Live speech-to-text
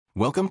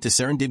Welcome to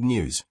𝐸𝐸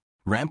News.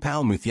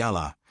 Rampal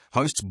Muthyala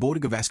hosts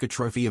Border-Gavaskar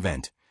Trophy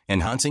event,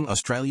 enhancing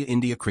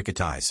Australia-India cricket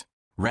ties.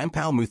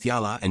 Rampal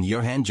Muthyala and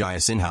Johann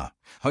Jayasinha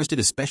hosted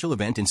a special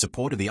event in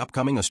support of the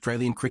upcoming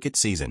Australian cricket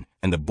season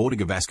and the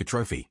Border-Gavaskar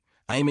Trophy,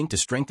 aiming to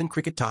strengthen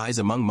cricket ties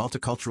among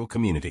multicultural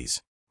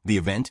communities. The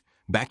event,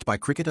 backed by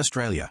Cricket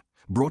Australia,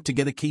 brought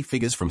together key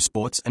figures from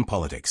sports and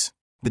politics.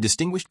 The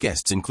distinguished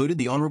guests included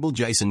the Honourable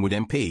Jayasinha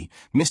MP,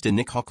 Mr.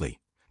 Nick Hockley,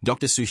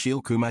 Dr.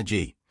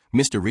 𝐥𝐤𝐤𝐞,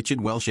 Mr.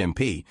 Richard Welsh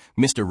MP,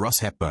 Mr. Ross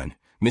Hepburn,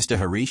 Mr.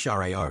 Harish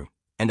Rao,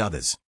 and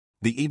others.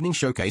 The evening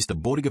showcased the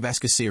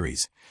Border-Gavaskar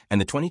Series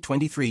and the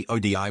 2023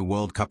 ODI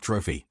World Cup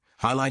Trophy,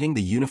 highlighting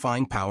the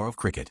unifying power of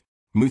cricket.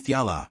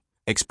 Muthyala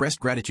expressed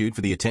gratitude for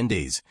the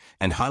attendees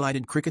and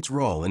highlighted cricket's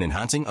role in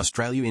enhancing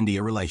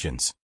Australia-India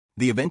relations.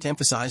 The event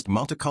emphasized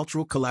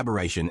multicultural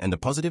collaboration and the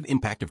positive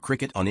impact of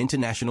cricket on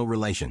international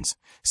relations,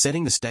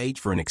 setting the stage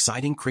for an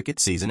exciting cricket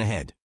season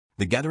ahead.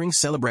 The gathering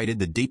celebrated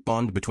the deep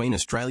bond between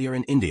Australia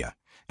and India,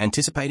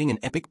 anticipating an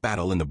epic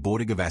battle in the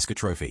Border-Gavaskar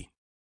Trophy.